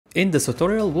In this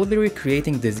tutorial, we'll be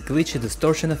recreating this glitchy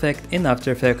distortion effect in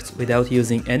After Effects without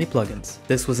using any plugins.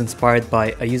 This was inspired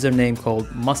by a username called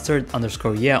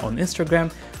mustard_yeah on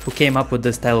Instagram who came up with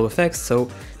this style of effects,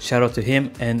 so shout out to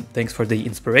him and thanks for the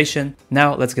inspiration.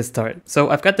 Now let's get started. So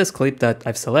I've got this clip that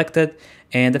I've selected,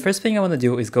 and the first thing I want to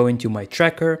do is go into my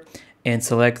tracker and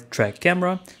select track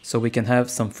camera so we can have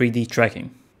some 3D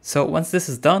tracking. So once this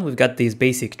is done, we've got these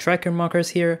basic tracker markers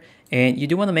here, and you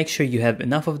do want to make sure you have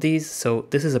enough of these. So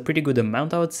this is a pretty good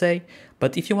amount, I would say,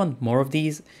 but if you want more of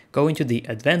these, go into the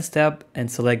Advanced tab and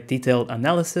select Detailed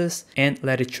Analysis and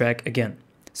let it track again.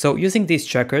 So using these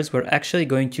trackers, we're actually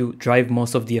going to drive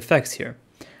most of the effects here.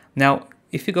 Now,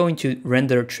 if you go into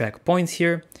Render Track Points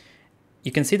here,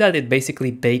 you can see that it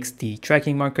basically bakes the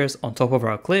tracking markers on top of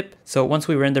our clip. So once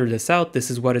we render this out,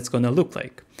 this is what it's going to look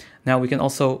like. Now we can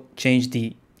also change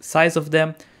the size of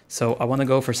them. So I want to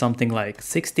go for something like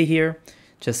 60 here,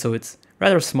 just so it's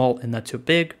rather small and not too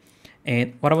big.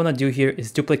 And what I want to do here is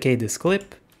duplicate this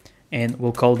clip, and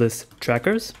we'll call this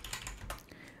trackers.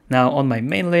 Now on my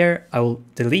main layer, I will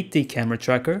delete the camera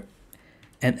tracker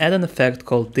and add an effect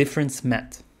called difference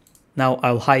matte. Now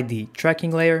I'll hide the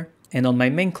tracking layer, and on my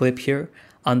main clip here,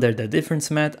 under the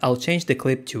difference matte, I'll change the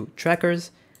clip to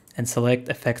trackers and select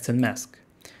effects and mask.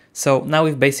 So now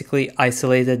we've basically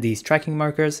isolated these tracking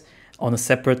markers on a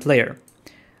separate layer.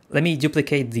 Let me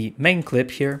duplicate the main clip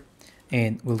here,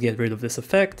 and we'll get rid of this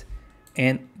effect.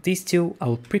 And these two, I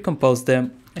will pre-compose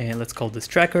them, and let's call this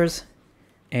trackers,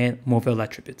 and move all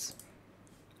attributes.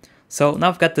 So now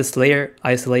I've got this layer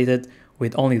isolated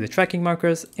with only the tracking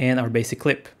markers and our basic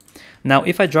clip. Now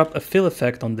if I drop a fill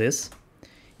effect on this,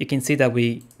 you can see that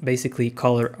we basically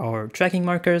color our tracking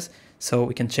markers, so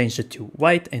we can change it to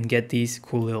white and get these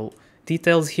cool little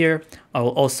details here. I will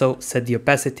also set the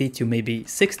opacity to maybe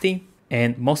 60,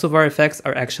 and most of our effects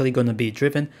are actually going to be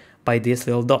driven by these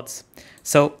little dots.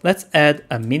 So let's add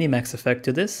a minimax effect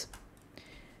to this,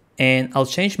 and I'll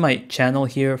change my channel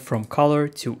here from color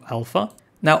to alpha.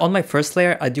 Now on my first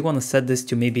layer, I do want to set this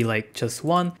to maybe like just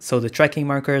 1, so the tracking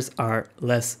markers are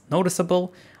less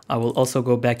noticeable. I will also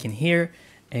go back in here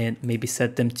and maybe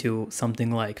set them to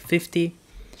something like 50.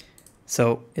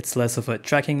 So it's less of a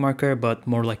tracking marker, but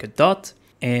more like a dot.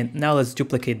 And now let's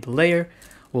duplicate the layer.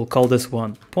 We'll call this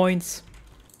one points,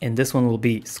 and this one will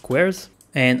be squares.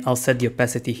 And I'll set the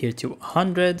opacity here to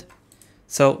 100.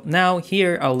 So now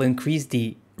here I'll increase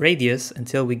the radius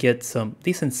until we get some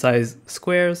decent sized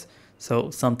squares.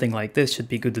 So something like this should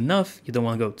be good enough. You don't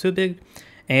want to go too big.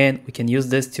 And we can use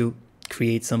this to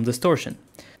create some distortion.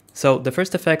 So the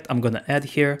first effect I'm going to add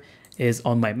here is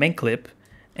on my main clip,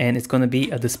 and it's going to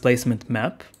be a displacement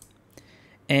map.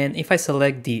 And if I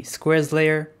select the squares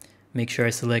layer, make sure I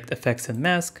select effects and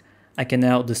mask, I can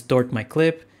now distort my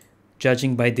clip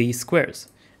judging by these squares.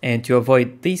 And to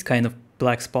avoid these kind of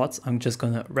black spots, I'm just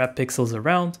going to wrap pixels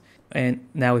around, and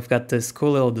now we've got this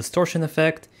cool little distortion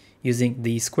effect using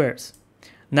these squares.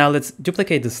 Now let's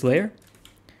duplicate this layer,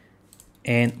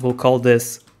 and we'll call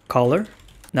this color.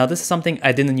 Now this is something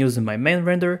I didn't use in my main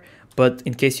render, but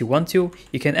in case you want to,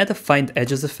 you can add a find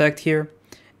edges effect here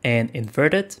and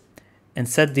invert it and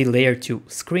set the layer to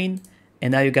screen.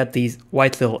 And now you got these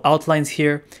white little outlines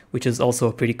here, which is also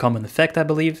a pretty common effect, I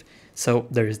believe. So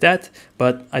there is that,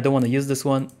 but I don't want to use this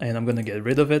one and I'm going to get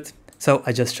rid of it. So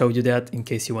I just showed you that in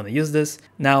case you want to use this.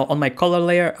 Now on my color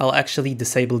layer, I'll actually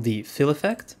disable the fill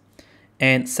effect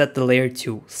and set the layer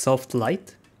to soft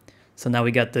light. So now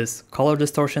we got this color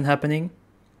distortion happening.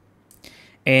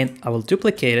 And I will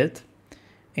duplicate it,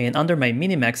 and under my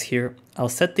minimax here, I'll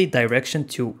set the direction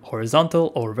to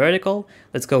horizontal or vertical.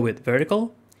 Let's go with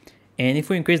vertical. And if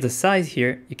we increase the size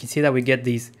here, you can see that we get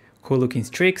these cool looking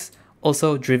streaks,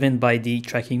 also driven by the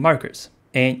tracking markers.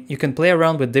 And you can play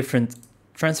around with different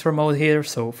transfer mode here.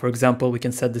 So for example, we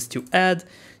can set this to add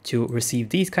to receive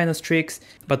these kind of streaks.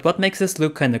 But what makes this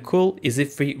look kind of cool is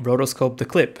if we rotoscope the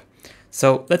clip.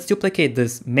 So let's duplicate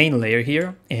this main layer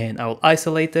here, and I'll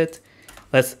isolate it.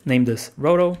 Let's name this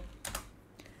roto,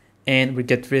 and we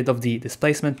get rid of the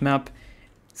displacement map,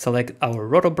 select our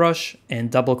roto brush and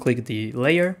double click the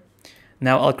layer.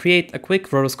 Now I'll create a quick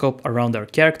rotoscope around our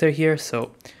character here.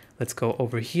 So let's go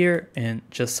over here and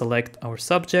just select our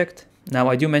subject. Now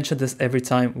I do mention this every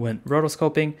time when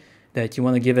rotoscoping, that you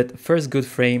want to give it first good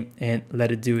frame and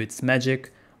let it do its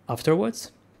magic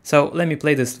afterwards. So let me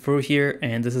play this through here,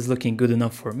 and this is looking good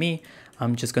enough for me.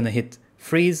 I'm just going to hit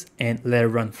freeze and let it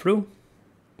run through.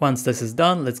 Once this is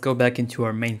done, let's go back into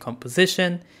our main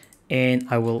composition, and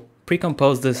I will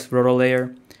pre-compose this roto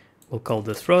layer. We'll call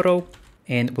this roto,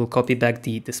 and we'll copy back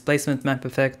the displacement map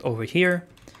effect over here.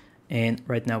 And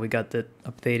right now we got that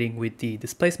updating with the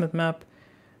displacement map,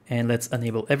 and let's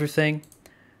enable everything.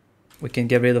 we can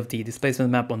get rid of the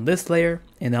displacement map on this layer,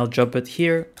 and I'll jump it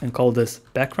here and call this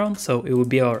background. So it will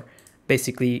be our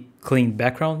basically clean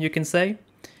background, you can say,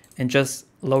 and just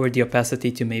lower the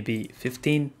opacity to maybe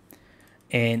 15.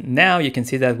 And now you can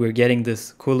see that we're getting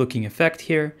this cool looking effect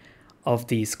here of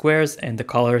the squares, and the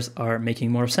colors are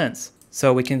making more sense.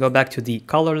 So we can go back to the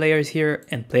color layers here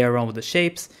and play around with the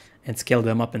shapes and scale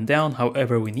them up and down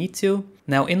however we need to.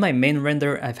 Now in my main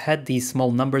render, I've had these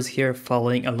small numbers here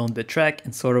following along the track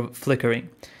and sort of flickering.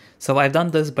 So I've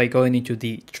done this by going into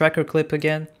the tracker clip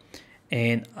again,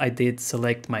 and I did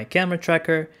select my camera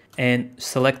tracker and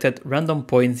selected random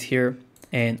points here,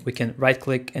 and we can right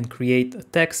click and create a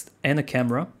text and a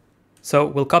camera. So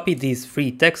we'll copy these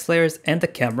three text layers and the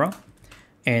camera,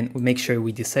 and we'll make sure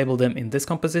we disable them in this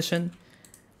composition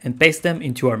and paste them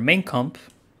into our main comp.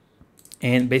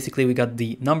 And basically we got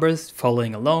the numbers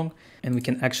following along, and we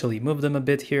can actually move them a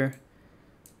bit here.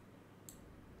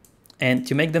 And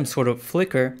to make them sort of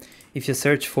flicker, if you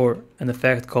search for an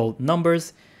effect called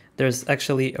numbers, there's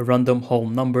actually a random whole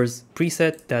numbers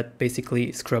preset that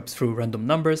basically scrubs through random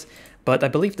numbers. But I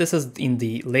believe this is in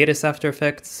the latest After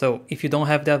Effects, so if you don't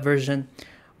have that version,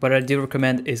 what I do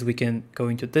recommend is we can go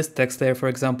into this text layer, for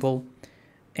example,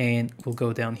 and we'll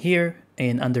go down here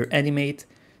and under animate,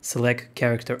 select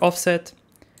character offset,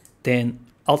 then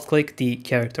alt click the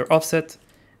character offset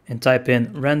and type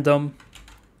in random,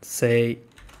 say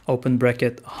open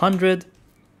bracket 100,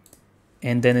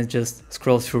 and then it just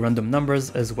scrolls through random numbers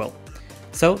as well.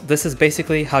 So this is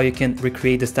basically how you can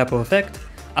recreate this type of effect.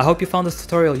 I hope you found this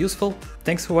tutorial useful.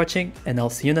 Thanks for watching, and I'll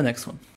see you in the next one.